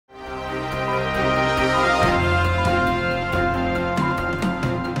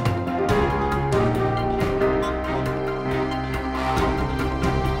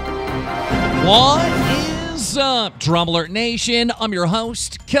What is up, DramaAlert Nation? I'm your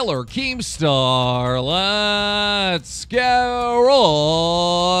host, Killer KEEMSTAR. Let's go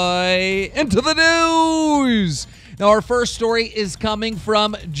right into the news. Now, our first story is coming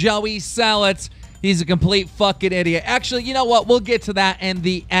from Joey Salads. He's a complete fucking idiot. Actually, you know what? We'll get to that in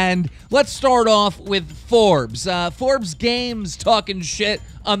the end. Let's start off with Forbes. Forbes Games talking shit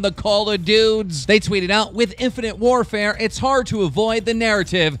on the Call of Dudes. They tweeted out, with Infinite Warfare, it's hard to avoid the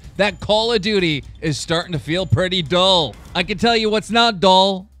narrative that Call of Duty is starting to feel pretty dull. I can tell you what's not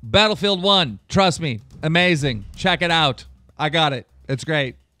dull. Battlefield 1. Trust me. Amazing. Check it out. I got it. It's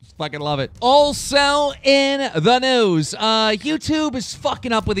great. Fucking love it. Also in the news, YouTube is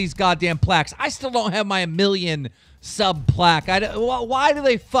fucking up with these goddamn plaques. I still don't have my 1 million sub plaque. Why do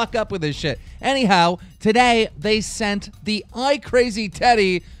they fuck up with this shit? Anyhow, today they sent the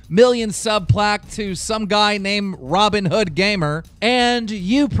iCrazyTeddy 1 million sub plaque to some guy named Robin Hood Gamer, and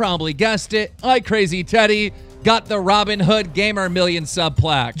you probably guessed it, iCrazyTeddy got the Robin Hood Gamer 1 million sub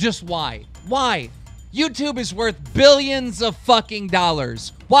plaque. Just why? Why? YouTube is worth billions of fucking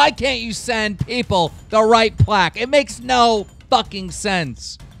dollars. Why can't you send people the right plaque? It makes no fucking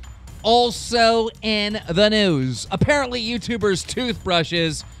sense. Also in the news, apparently YouTubers'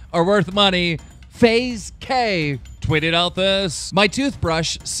 toothbrushes are worth money. FaZe K tweeted out this: my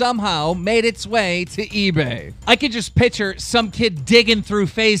toothbrush somehow made its way to eBay. I could just picture some kid digging through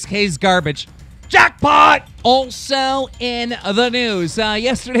FaZe K's garbage. Jackpot! Also in the news,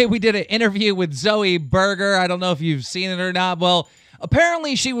 yesterday we did an interview with Zoie Burgher. I don't know if you've seen it or not. Well,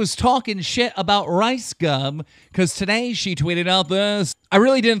 apparently she was talking shit about RiceGum, because today she tweeted out this: I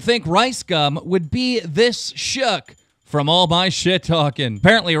really didn't think RiceGum would be this shook from all my shit talking.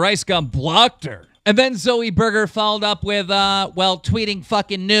 Apparently RiceGum blocked her. And then Zoie Burgher followed up with, tweeting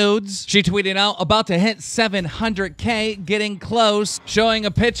fucking nudes. She tweeted out, about to hit 700K, getting close, showing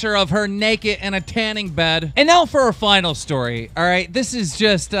a picture of her naked in a tanning bed. And now for our final story, all right? This is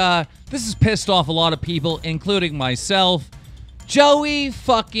just, this has pissed off a lot of people, including myself. Joey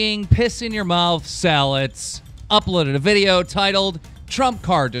fucking Piss in Your Mouth Salads uploaded a video titled, Trump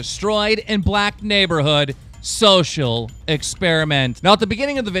Car Destroyed in Black Neighborhood. Social experiment. Now, at the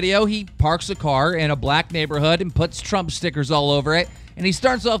beginning of the video, he parks a car in a black neighborhood and puts Trump stickers all over it. And he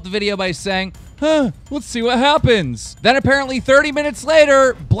starts off the video by saying, let's see what happens. Then apparently 30 minutes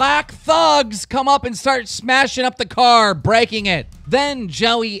later, black thugs come up and start smashing up the car, breaking it. Then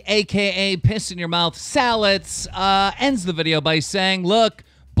Joey, aka Piss in Your Mouth Salads, ends the video by saying, look,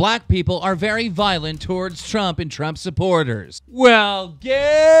 black people are very violent towards Trump and Trump supporters. Well,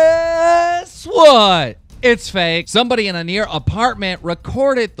 guess what? It's fake. Somebody in a near apartment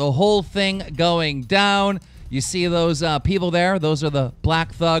recorded the whole thing going down. You see those people there? Those are the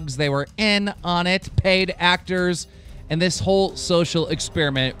black thugs. They were in on it, paid actors, and this whole social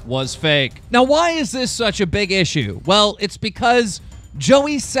experiment was fake. Now, why is this such a big issue? Well, it's because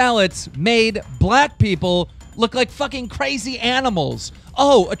Joey Salads made black people look like fucking crazy animals.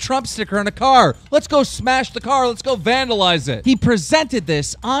 Oh, a Trump sticker in a car. Let's go smash the car. Let's go vandalize it. He presented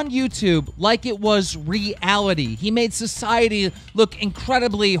this on YouTube like it was reality. He made society look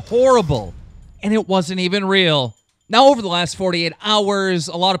incredibly horrible, and it wasn't even real. Now, over the last 48 hours,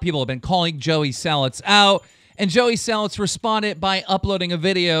 a lot of people have been calling Joey Salads out, and Joey Salads responded by uploading a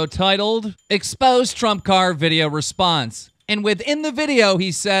video titled, Expose Trump Car Video Response. And within the video,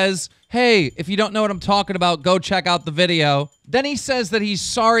 he says, hey, if you don't know what I'm talking about, go check out the video. Then he says that he's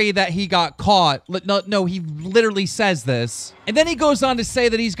sorry that he got caught. No, he literally says this. And then he goes on to say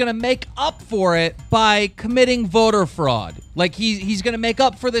that he's going to make up for it by committing voter fraud. Like he's going to make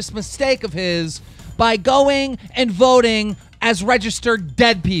up for this mistake of his by going and voting as registered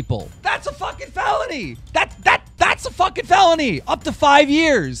dead people. That's a fucking felony. That's a fucking felony. Up to 5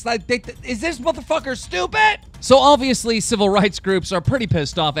 years. Like, is this motherfucker stupid? So obviously, civil rights groups are pretty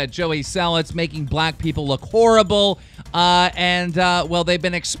pissed off at Joey Salads making black people look horrible. Well, they've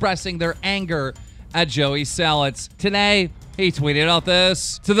been expressing their anger at Joey Salads. Today, he tweeted out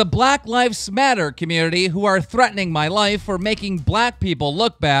this: to the Black Lives Matter community who are threatening my life for making black people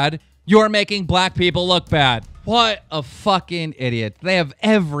look bad, you're making black people look bad. What a fucking idiot. They have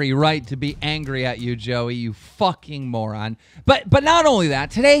every right to be angry at you, Joey, you fucking moron. But not only that,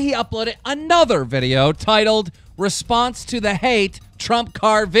 today he uploaded another video titled Response to the Hate Trump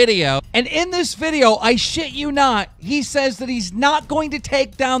Car Video. And in this video, I shit you not, he says that he's not going to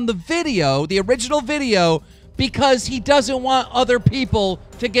take down the video, the original video, because he doesn't want other people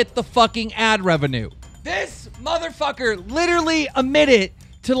to get the fucking ad revenue. This motherfucker literally admitted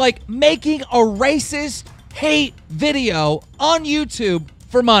to, like, making a racist hate video on YouTube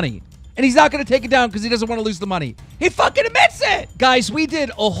for money. And he's not going to take it down because he doesn't want to lose the money. He fucking admits it! Guys, we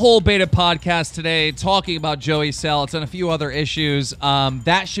did a whole beta podcast today talking about Joey Salads and a few other issues.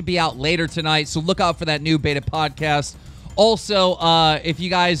 That should be out later tonight, so look out for that new beta podcast. Also, if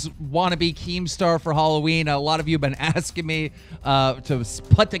you guys want to be Keemstar for Halloween, a lot of you have been asking me to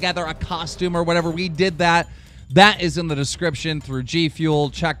put together a costume or whatever. We did that. That is in the description through G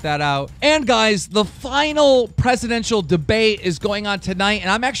Fuel. Check that out. And guys, the final presidential debate is going on tonight, and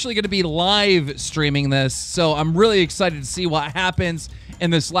I'm actually going to be live streaming this, so I'm really excited to see what happens in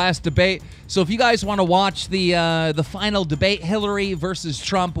this last debate. So if you guys want to watch the final debate, Hillary versus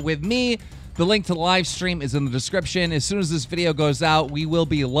Trump with me, the link to the live stream is in the description. As soon as this video goes out, we will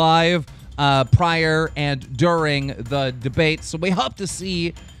be live prior and during the debate, so we hope to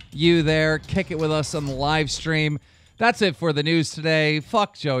see you there. Kick it with us on the live stream. That's it for the news today.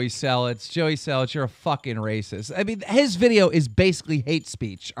 Fuck Joey Salads. Joey Salads, you're a fucking racist. I mean, his video is basically hate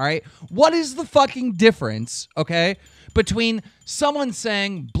speech, all right? What is the fucking difference, okay, between someone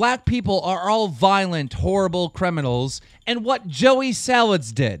saying black people are all violent, horrible criminals and what Joey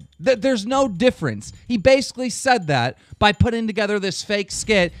Salads did? There's no difference. He basically said that by putting together this fake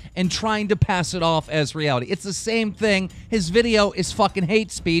skit and trying to pass it off as reality. It's the same thing. His video is fucking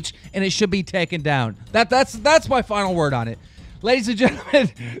hate speech, and it should be taken down. That's my final word on it. Ladies and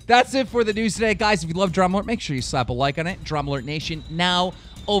gentlemen, that's it for the news today. Guys, if you love DramaAlert, make sure you slap a like on it. DramaAlert Nation, now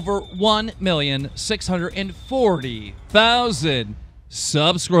over 1,640,000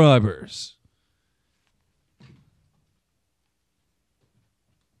 subscribers.